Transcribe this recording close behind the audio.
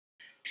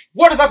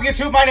What is up,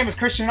 YouTube? My name is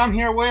Christian. I'm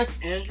here with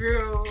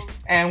Andrew.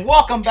 And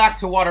welcome back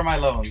to Water My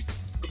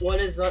Loans. What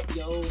is up,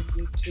 yo,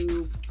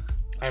 YouTube?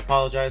 I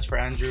apologize for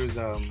Andrew's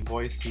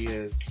voice. He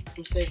is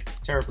I'm sick.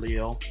 terribly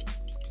ill.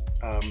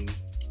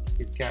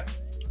 He's got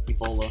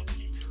Ebola.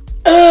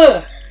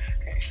 Okay.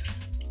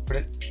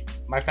 But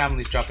my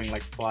family's dropping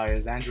like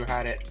flies. Andrew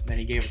had it, then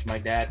he gave it to my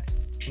dad.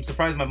 I'm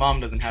surprised my mom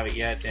doesn't have it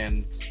yet,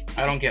 and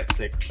I don't get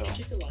sick, so. Did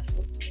you take the last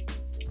one?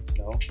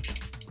 No.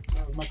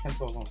 My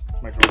pencil alone.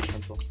 My drawing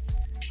pencil.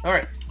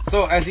 Alright,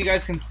 so as you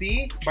guys can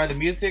see by the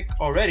music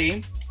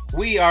already,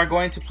 we are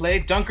going to play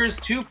Dunkers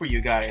 2 for you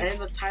guys.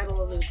 And the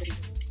title of the video.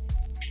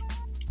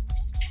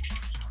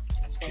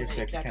 You're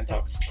sick, you can't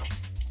talk.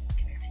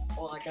 Okay.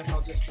 Well, I guess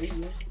I'll just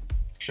leave.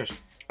 Shush.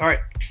 Alright,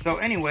 so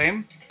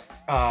anyway,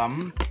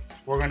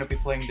 we're going to be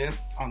playing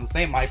this on the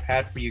same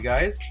iPad for you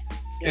guys.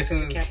 Yeah, This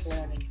can't is... play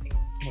on anything.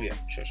 Oh yeah,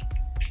 shush.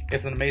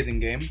 It's an amazing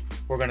game.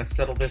 We're going to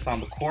settle this on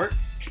the court,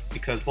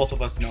 because both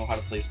of us know how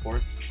to play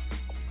sports.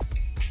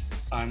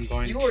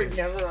 You were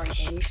never on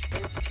any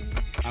sports team?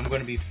 I'm going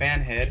to be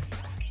Fanhead,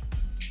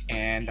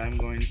 and I'm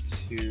going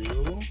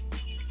to...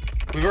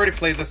 We've already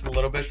played this a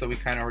little bit, so we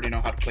kind of already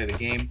know how to play the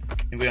game,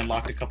 and we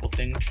unlocked a couple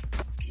things.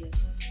 Yes.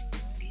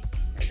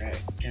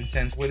 Alright, and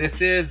since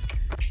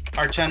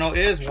our channel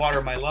is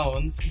Water My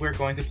Loans, we're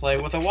going to play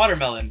with a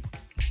watermelon,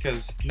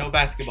 because no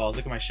basketballs.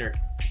 Look at my shirt.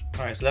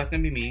 Alright, so that's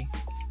going to be me.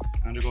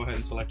 I'm going to go ahead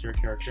and select your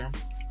character.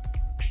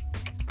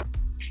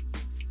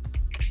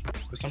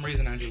 For some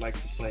reason, Andrew likes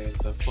to play as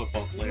the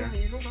football player.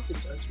 You don't have to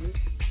judge me.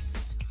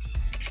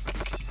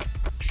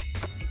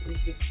 We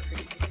get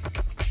crazy.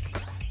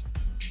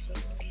 So,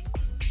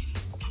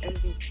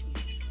 MVP.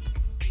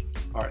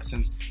 Alright,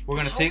 since we're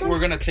gonna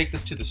take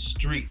this to the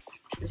streets.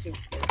 This is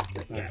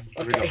good. Yeah.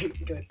 Here we Okay,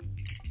 good.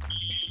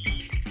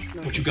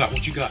 No. What you got?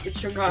 What you got?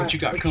 What you got? What you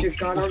got? What Come. you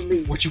got on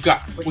me? What you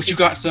got? What you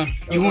got, son?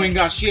 You ain't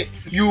got shit.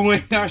 You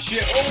ain't got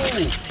shit.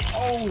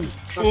 Oh!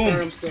 Stop Boom.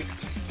 there, I'm sick.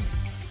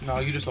 No,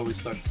 you just always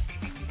suck.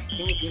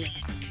 Don't do it.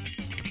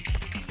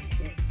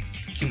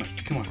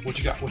 Come on. What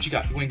you got? What you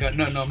got? You ain't got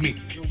nothing on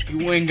me.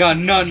 You ain't got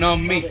nothing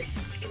on me.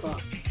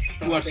 Stop.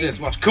 Watch this.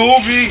 Watch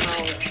Kobe.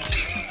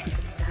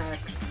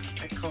 Hacks.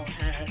 I call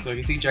hacks. Look,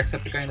 you see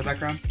Jacksepticeye in the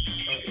background? Oh,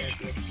 yes,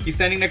 yes. He's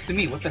standing next to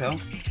me. What the hell?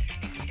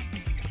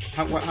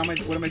 What am I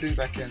doing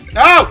back then?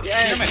 No!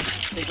 Yes! Damn it!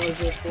 It goes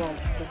this wrong.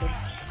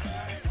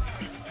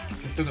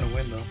 I'm still gonna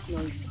win though.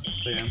 No,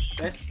 So yeah.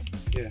 okay.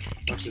 Yeah.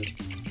 Watch this.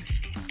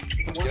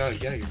 Get out of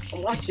here.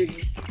 I'm watching.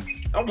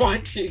 I'm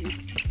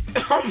watching.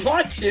 I'm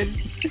watching.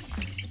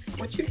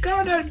 What you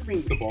got on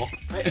me? The ball.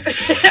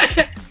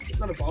 It's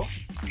not a ball.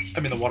 I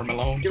mean the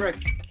watermelon.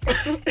 Direct.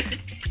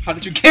 How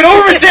did you get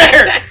over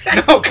there?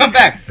 No, come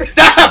back.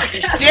 Stop!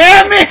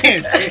 Damn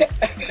it!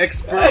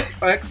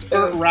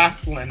 Expert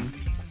wrestling.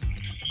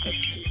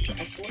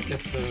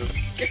 It's a...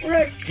 Get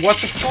wrecked. What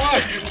the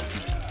fuck?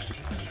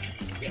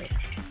 Yes.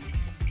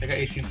 I got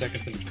 18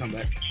 seconds to come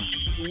back.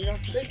 You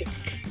have to make it.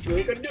 You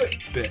ain't gonna do it.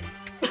 Bet.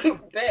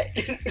 Bet.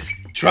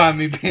 Try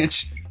me,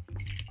 bitch.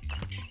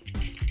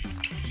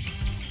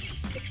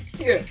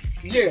 Yeah.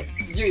 Yeah.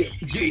 Yeah.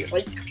 Yeah.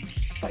 Psych.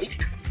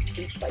 Psych.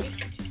 Say psych.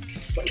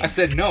 Psych. I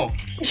said no.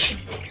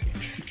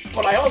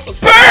 But I also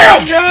said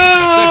BAM!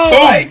 no!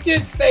 boom. I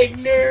did say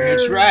no!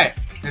 That's right.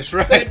 That's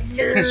right. Said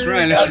no! That's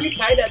right. No, That's you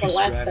tied it at the That's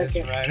last right.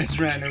 second. That's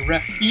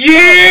right.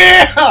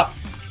 Yeah!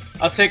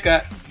 I'll take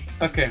that.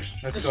 Okay,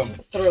 let's Just go.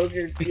 throws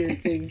your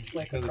thing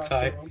like There's a across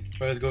tie. the room.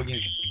 Right, let's go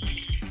again.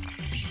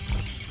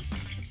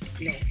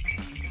 No.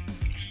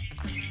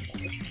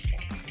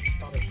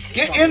 Stop it.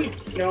 Get Stop in!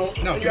 it. No,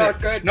 No, you are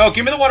good. No,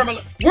 give me the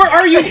watermelon. Where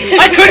are you?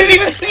 I couldn't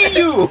even see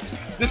you!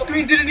 The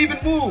screen didn't even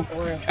move.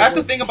 That's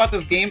the thing about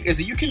this game, is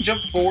that you can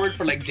jump forward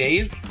for like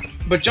days,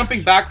 but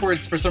jumping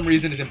backwards for some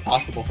reason is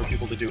impossible for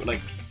people to do. Like,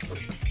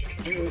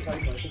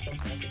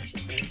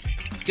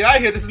 get out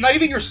of here. This is not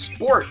even your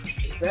sport.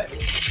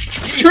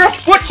 You're a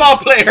football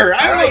player.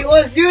 I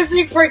was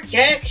using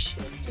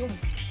protection.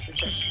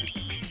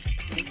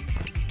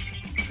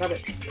 Stop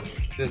it.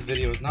 This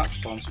video is not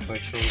sponsored by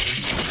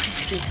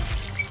Trojan.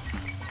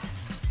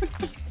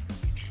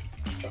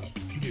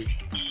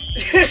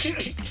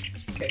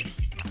 Okay.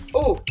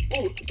 Oh,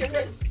 get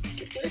ready.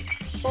 Get ready.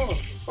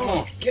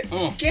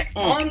 Get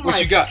on my What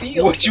you got?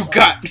 field. What you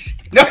got?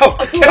 No,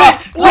 get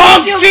off. What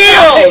Wrong you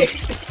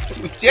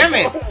field. Damn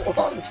it.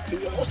 Wrong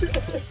field.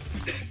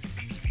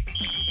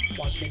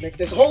 Watch me make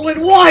this hole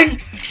in one.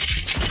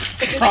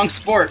 Wrong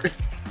sport.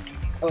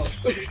 Oh.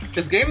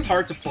 This game is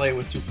hard to play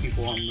with two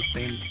people on the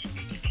same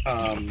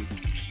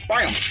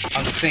biome,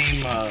 on the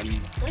same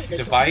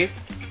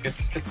device.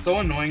 It's so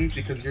annoying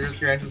because your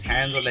guys'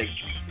 hands are like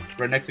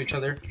right next to each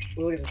other.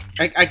 Look at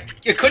this.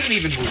 I couldn't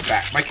even move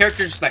back. My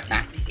character's just like,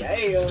 nah.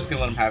 Yeah. I'm just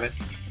gonna let him have it.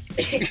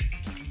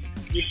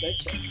 You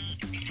betcha.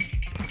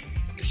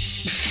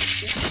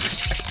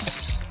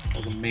 That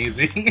was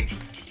amazing.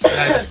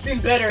 I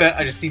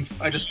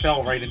just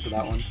fell right into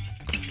that one.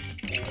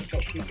 Yeah, let's go.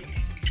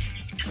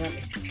 Come on.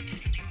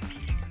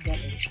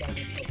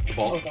 The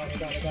ball. Oh, got it.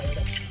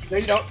 No,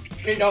 you don't.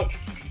 No, you don't.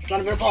 It's not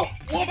even a ball.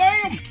 Whoa,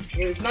 bam!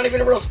 It's not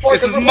even a real sport.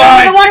 This is we're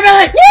mine! playing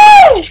watermelon!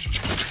 Woo!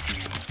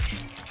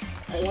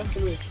 I want to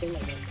do this thing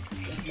again.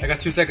 I got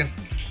 2 seconds.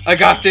 I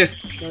got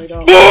this. No, you don't.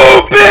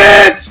 Move,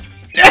 bitch!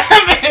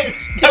 Damn it!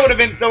 That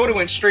would have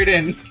went straight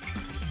in.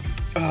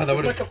 Oh, that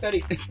would have.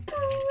 confetti.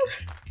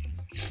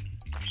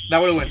 That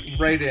would have went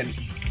right in.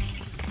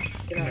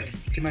 Get out of here.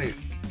 Come out of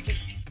here.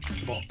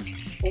 The ball.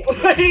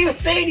 I didn't even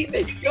say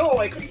anything. No,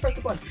 I couldn't press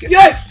the button.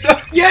 Yes! No.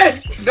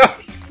 Yes! No.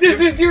 This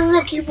is your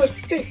rookie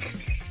mistake.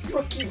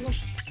 Rookie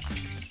mistake.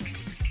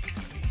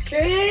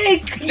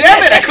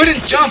 Damn it! I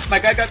couldn't jump. My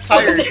guy got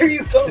tired. There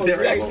you go.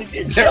 There, You I go. actually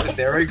did jump.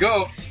 There I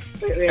go.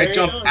 There I you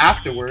jumped go.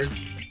 afterwards.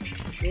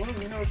 Well,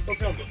 you know, still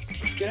jumping.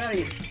 Get out of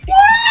here.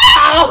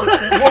 Wow!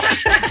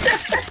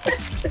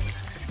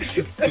 This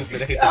is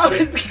stupid. I hate That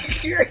this was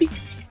great.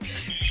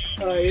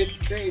 It's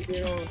great,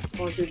 you know,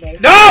 sponsored by...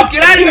 No!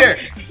 Get out of here!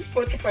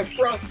 Sponsored by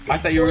Frost. I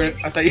thought you were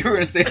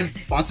gonna say it's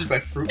sponsored by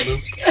Fruit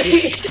Loops.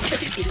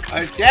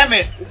 God damn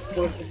it! It's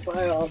sponsored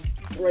by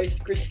Rice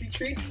Krispie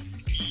Treats.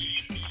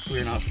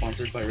 We're not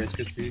sponsored by Rice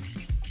Krispies.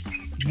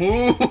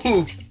 Move!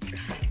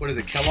 What is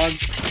it?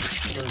 Kellogg's?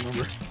 I don't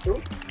remember.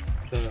 Who?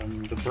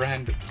 The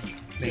brand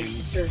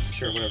name. Sure.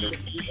 Sure, whatever.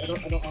 I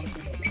don't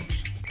honestly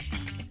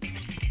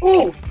know.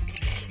 Ooh!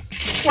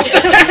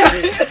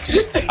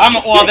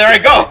 Well, there I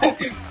go.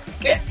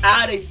 Get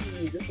out of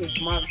here! This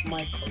is my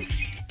court,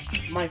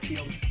 my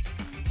field.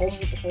 Home.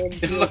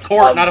 This is a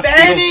court, not a field.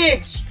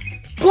 Advantage.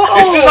 Boom!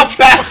 This is a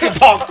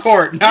basketball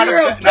court, not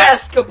You're a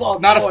basketball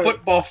not a court.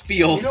 football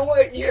field. You know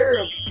what? You're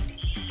a.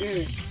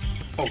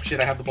 Oh shit!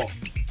 I have the ball.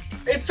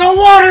 It's a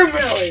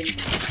watermelon.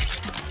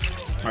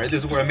 All right,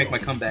 this is where I make my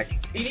comeback.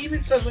 It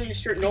even says on your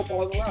shirt, "No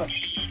balls allowed."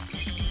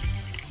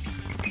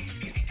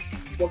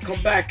 We'll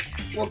come back.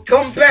 We'll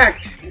come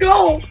back.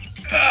 No.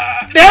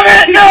 Damn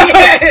it! No!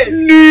 Yes!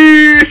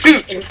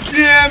 No!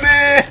 Damn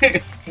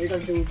it! We're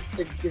gonna do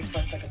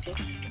 5 seconds. Huh?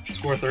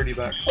 Score 30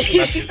 bucks.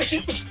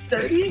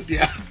 30?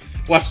 Yeah.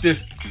 Watch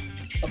this.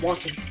 I'm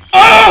watching.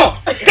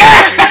 Oh!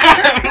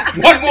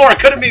 Damn! One more. I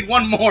could have made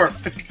one more.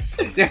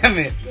 Damn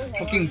it.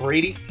 Fucking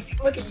Brady.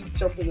 Look at you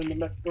jumping in the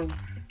background.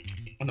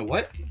 On the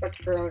what?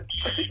 Background.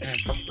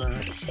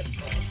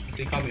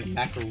 They call me a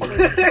macaroon.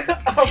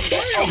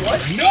 Oh,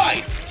 what?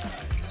 Nice!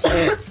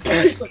 Okay,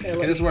 Okay,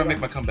 this is where I make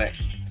my comeback.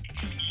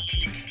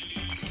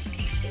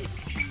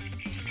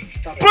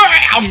 Stop it.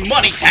 Bam!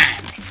 Money time!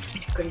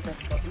 Couldn't press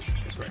the button.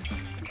 That's right.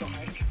 Go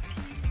ahead.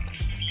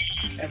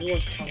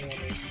 Everyone's counting on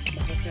me.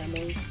 My whole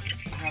family.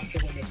 I have to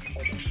win this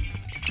problem.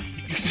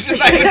 It's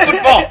not even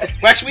football.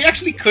 We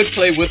actually could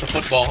play with a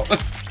football.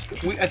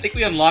 I think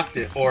we unlocked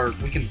it, or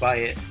we can buy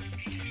it.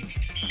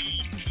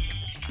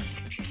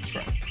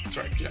 That's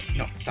right. Get up.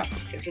 No, stop.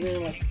 Isn't it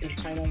like in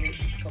China it's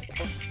called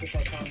football? Just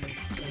like how in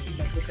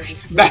Mexico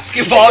it's-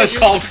 Basketball is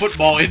called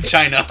football in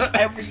China.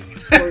 every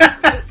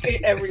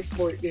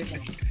sport,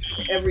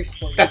 every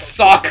sport. That's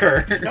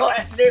soccer. No,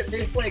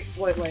 there's like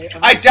what, like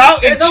I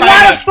doubt in there's China. a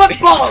lot of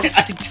footballs.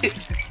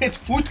 It's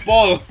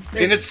football,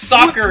 There's and it's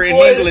soccer in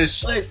football,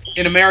 English. there's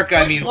In America,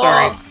 I mean,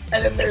 football, sorry.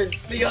 And then there's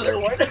the other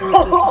one.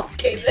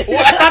 Okay. Then.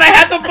 Well, I thought I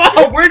had the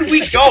ball. Where did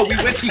we go? We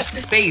went to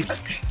space.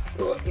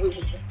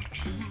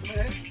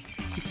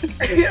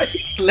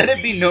 Let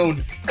it be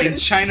known, in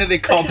China they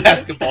call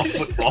basketball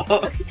football.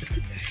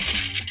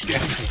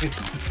 Damn it.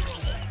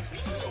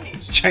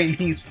 It's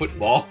Chinese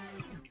football.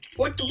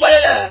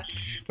 Football.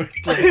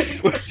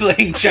 We're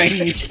playing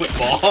Chinese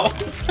football.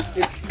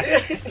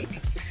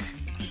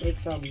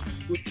 It's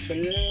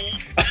football.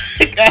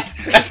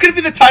 That's gonna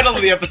be the title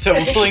of the episode.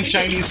 We're playing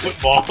Chinese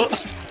football.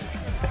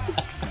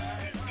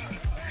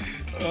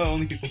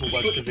 Only people who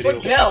watch the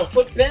video.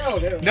 Football.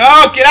 There.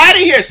 No, get out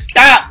of here!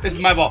 Stop! This is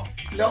my ball.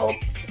 No.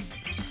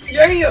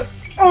 There you.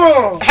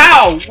 Oh.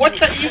 How? What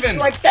the even?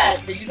 Like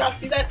that. Did you not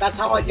see that? That's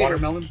how I did.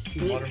 Watermelon?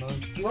 it.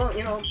 Watermelon? Well,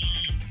 you know,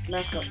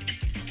 mask up.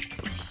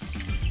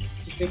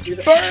 You think you're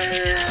the. Boom!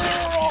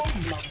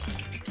 No.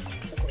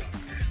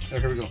 Oh,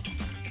 here we go.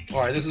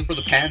 Alright, this is for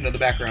the panda in the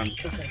background.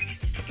 Okay.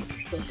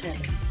 For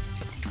Panda.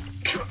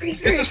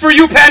 This is for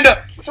you,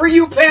 panda! For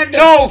you, Panda!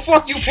 No,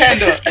 fuck you,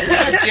 panda!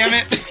 God damn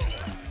it.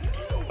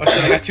 Oh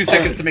shit, I got 2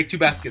 seconds to make 2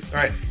 baskets.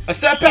 Alright. A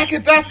set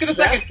basket a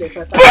second. Baskets,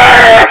 I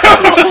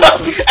Boom!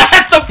 thought.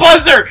 At the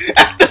buzzer!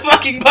 At the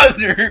fucking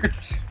buzzer!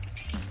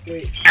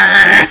 Wait.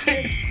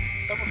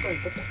 Double play,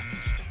 football.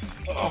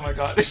 Oh my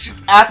god. This is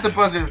at the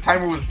buzzer. The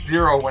timer was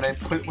 0 when I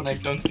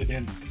dunked it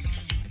in.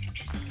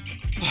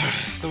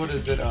 So what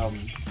is it?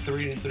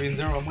 3-0,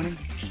 I'm winning?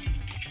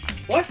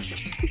 What?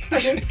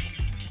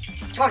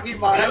 Talking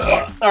about it.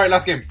 Alright,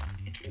 last game.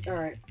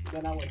 Alright,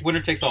 then I win. Winner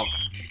takes all.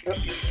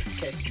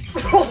 Okay.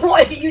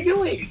 What are you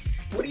doing?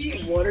 What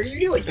are you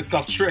doing? It's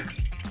called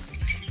tricks.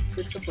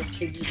 Tricks are for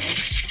kids, you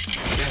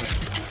Damn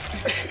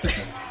it. know.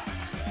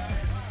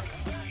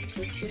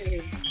 For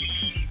kids.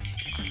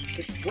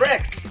 Get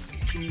wrecked,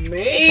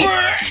 mate.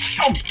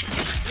 Bam!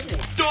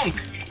 Dunk!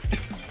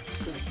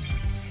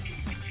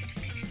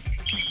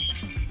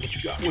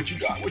 What you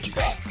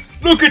got?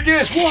 Look at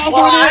this! Wow,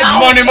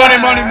 money!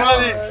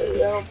 I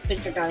don't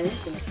think I got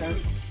anything like that.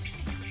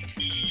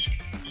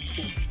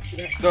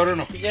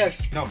 No.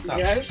 Yes. No, stop.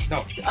 Yes.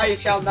 No. I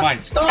shall This is not. mine.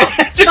 Stop.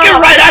 Just Stop.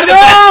 get right out of the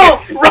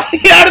basket.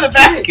 Right out of the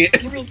basket.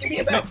 Give me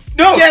a bat.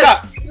 No, Yes.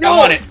 stop. No, I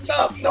want it.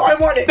 Stop. No, I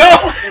want it.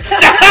 No,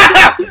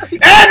 stop!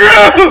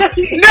 Andrew!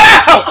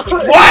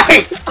 No!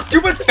 Why?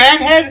 Stupid fan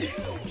head?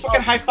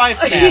 Fucking high five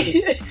fan.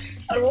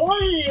 I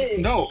wanted it.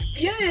 No.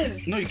 Yes.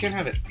 No, you can't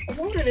have it. I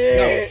wanted it.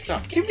 No,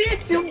 stop. Give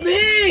it to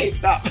me.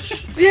 Stop.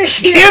 Give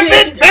Give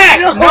it back!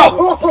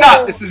 No!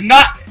 Stop! This is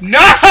not. No!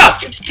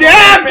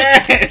 Damn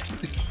it!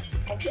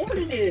 I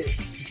wanted it.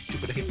 This is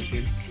stupid. I hate this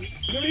game.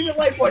 You don't even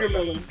like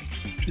watermelons.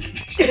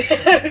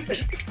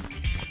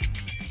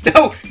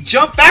 No!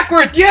 Jump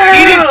backwards! Yeah!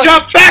 He didn't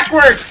jump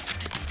backwards!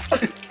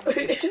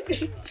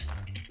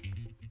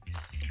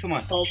 Come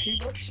on. Salty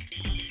much?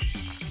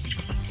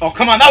 Oh,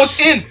 come on. That was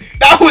in!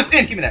 That was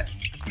in! Give me that.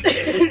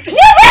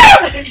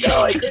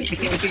 No, I couldn't.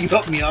 You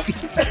helped me up.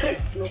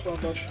 No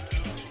problem.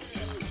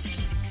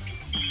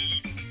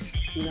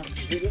 You're not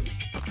gonna do this.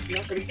 You're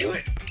not gonna do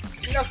it.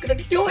 You're not gonna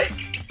do it.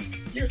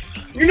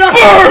 You're not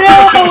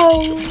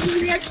gonna do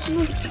it. You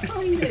actually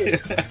tied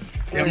it.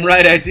 Damn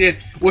right I did.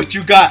 What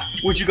you got?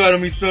 What you got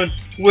on me, son?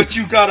 What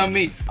you got on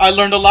me? I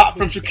learned a lot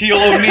from Shaquille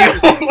O'Neal.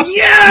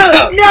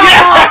 Yeah!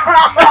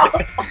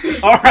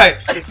 No! Alright,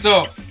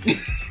 so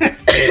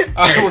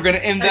we're gonna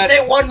end I that.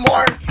 say one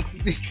more.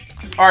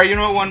 Alright, you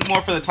know what? One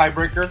more for the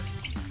tiebreaker.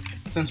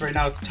 Since right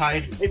now it's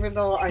tied. Even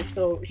though I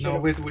still should. No,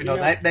 wait, no,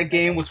 that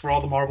game was for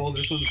all the marbles.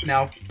 This one's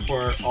now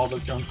for all the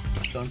dunks.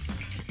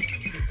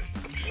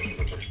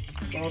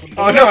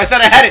 Oh no, I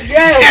thought I had it!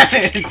 Yes!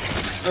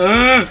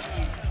 Damn it!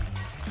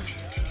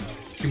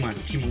 Come on,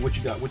 what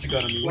you got? What you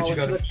got on me? What you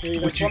got on me?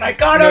 What you I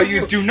got No, on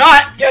you do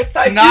not! Yes,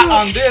 I not do!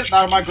 on this,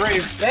 not on my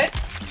grave. Bet.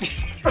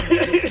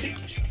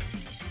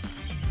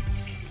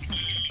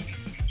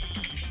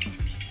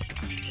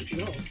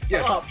 No,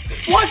 Yes. stop.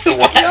 What?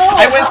 What? No!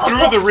 I went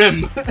through the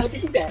rim. How'd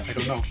you do that? I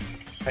don't know.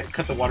 I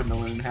cut the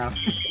watermelon in half.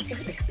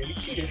 You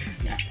cheated.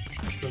 Nah,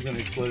 it was gonna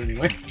explode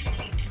anyway.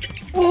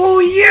 Oh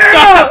yeah!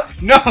 Stop!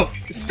 No!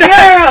 Stop!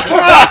 Yeah!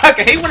 Fuck!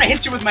 I hate when I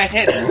hit you with my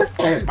head.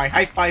 My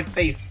high five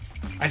face.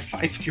 I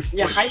fived your foot.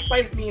 Yeah, high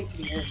fived me into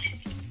the air.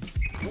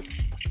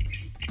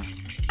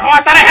 Oh,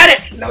 I thought I had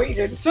it! No, you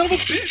didn't. Son of a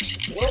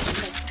bitch! Well,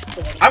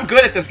 no. I'm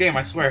good at this game,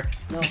 I swear.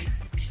 No.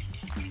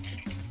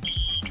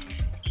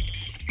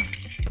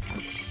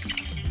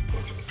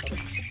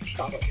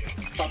 Stop it.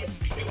 Stop it.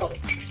 Stop it.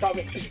 Stop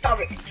it. Stop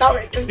it. Stop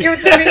it. Just give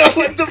it to me.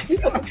 What the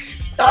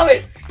Stop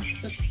it.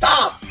 Just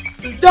stop.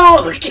 Just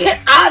don't. Get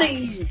out of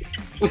here.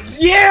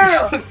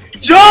 Yeah.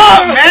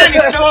 Jump,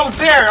 man! I was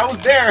there. I was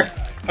there.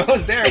 I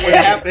was there when it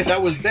happened. I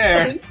was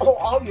there. Oh,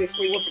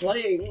 obviously we're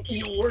playing.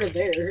 You were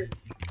there.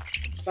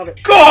 Stop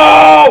it.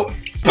 Go!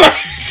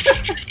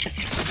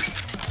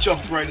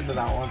 Jumped right into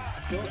that one.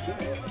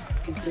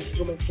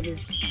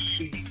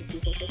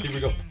 Here we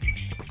go.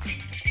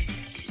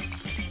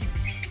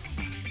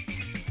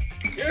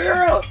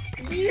 Yeah!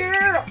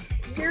 Yeah!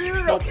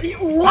 Yeah! Nope.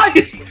 What?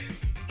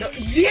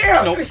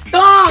 Yeah! Nope.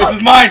 Stop! This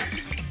is mine.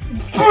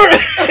 Are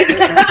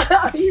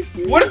you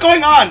serious? What is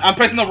going on? I'm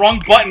pressing the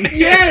wrong button.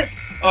 Yes!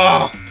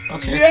 Oh.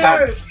 Okay.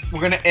 Yes! So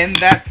we're gonna end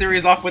that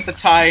series off with the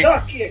tie.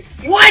 Suck it!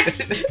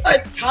 What? A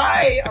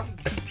tie?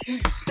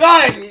 I'm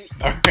done!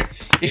 Alright.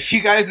 If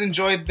you guys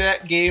enjoyed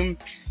that game,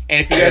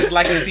 and if you guys would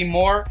like to see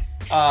more,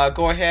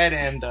 go ahead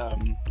and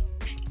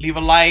leave a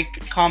like,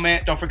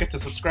 comment. Don't forget to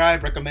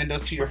subscribe. Recommend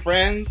us to your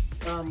friends.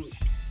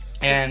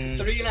 And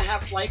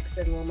 3.5 likes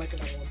and we'll make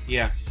another one.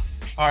 yeah.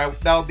 Alright,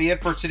 that'll be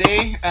it for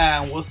today.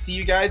 We'll see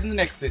you guys in the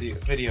next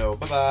video.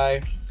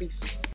 Bye-bye. Peace.